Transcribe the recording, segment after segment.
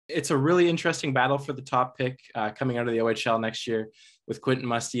it's a really interesting battle for the top pick coming out of the OHL next year with Quentin,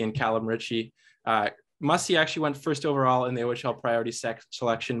 Musty, and Calum, Ritchie. Musty actually went first overall in the OHL priority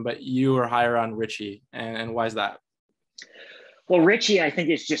selection, but you were higher on Ritchie. And why is that? Well, Ritchie, I think,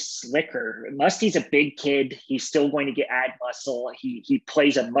 is just slicker. Musty's a big kid. He's still going to add muscle. He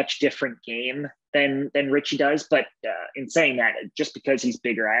plays a much different game than Ritchie does. But in saying that, just because he's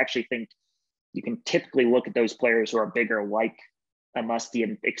bigger, I actually think you can typically look at those players who are bigger, like a Musty,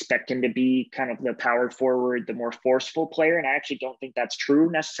 and expect him to be kind of the power forward, the more forceful player. And I actually don't think that's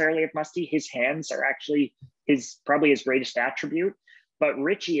true necessarily of Musty. His hands are actually probably his greatest attribute. But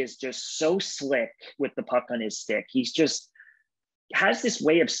Ritchie is just so slick with the puck on his stick. He's just has this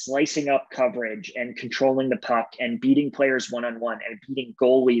way of slicing up coverage and controlling the puck and beating players one-on-one and beating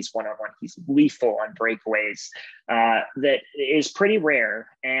goalies one-on-one. He's lethal on breakaways. That is pretty rare.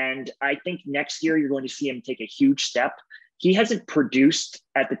 And I think next year you're going to see him take a huge step. He hasn't produced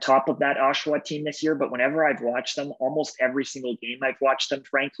at the top of that Oshawa team this year, but whenever I've watched them, almost every single game I've watched them,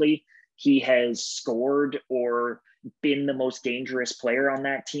 frankly, he has scored or been the most dangerous player on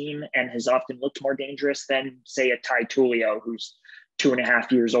that team and has often looked more dangerous than, say, a Ty Tullio, who's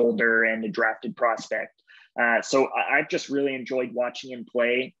 2.5 years older and a drafted prospect. So I've just really enjoyed watching him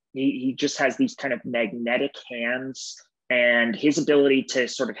play. He just has these kind of magnetic hands, and his ability to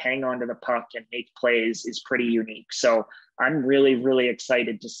sort of hang on to the puck and make plays is pretty unique. So I'm really, really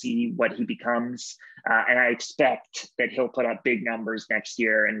excited to see what he becomes. And I expect that he'll put up big numbers next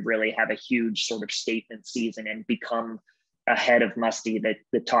year and really have a huge sort of statement season and become ahead of Musty,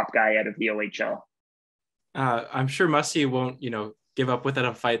 the top guy out of the OHL. I'm sure Musty won't, give up without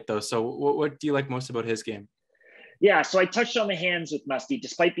a fight though. So what do you like most about his game? Yeah, so I touched on the hands with Musty.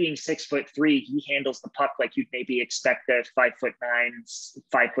 Despite being 6'3", he handles the puck like you'd maybe expect a 5'9",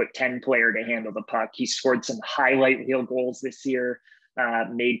 5'10" player to handle the puck. He scored some highlight reel goals this year,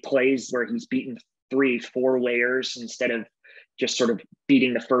 made plays where he's beaten 3-4 layers instead of just sort of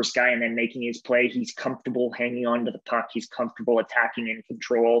beating the first guy and then making his play. He's comfortable hanging on to the puck. He's comfortable attacking in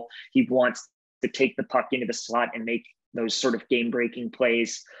control. He wants to take the puck into the slot and make those sort of game-breaking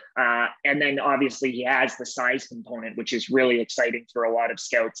plays. And then obviously he has the size component, which is really exciting for a lot of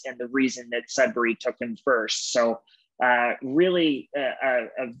scouts and the reason that Sudbury took him first. So really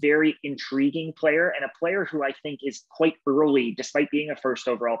a very intriguing player, and a player who I think is quite early, despite being a first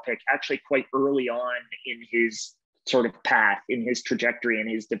overall pick, actually quite early on in his sort of path, in his trajectory and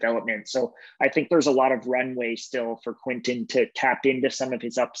his development. So I think there's a lot of runway still for Quentin to tap into some of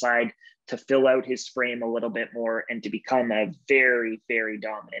his upside, to fill out his frame a little bit more, and to become a very, very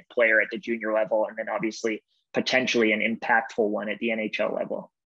dominant player at the junior level. And then obviously potentially an impactful one at the NHL level.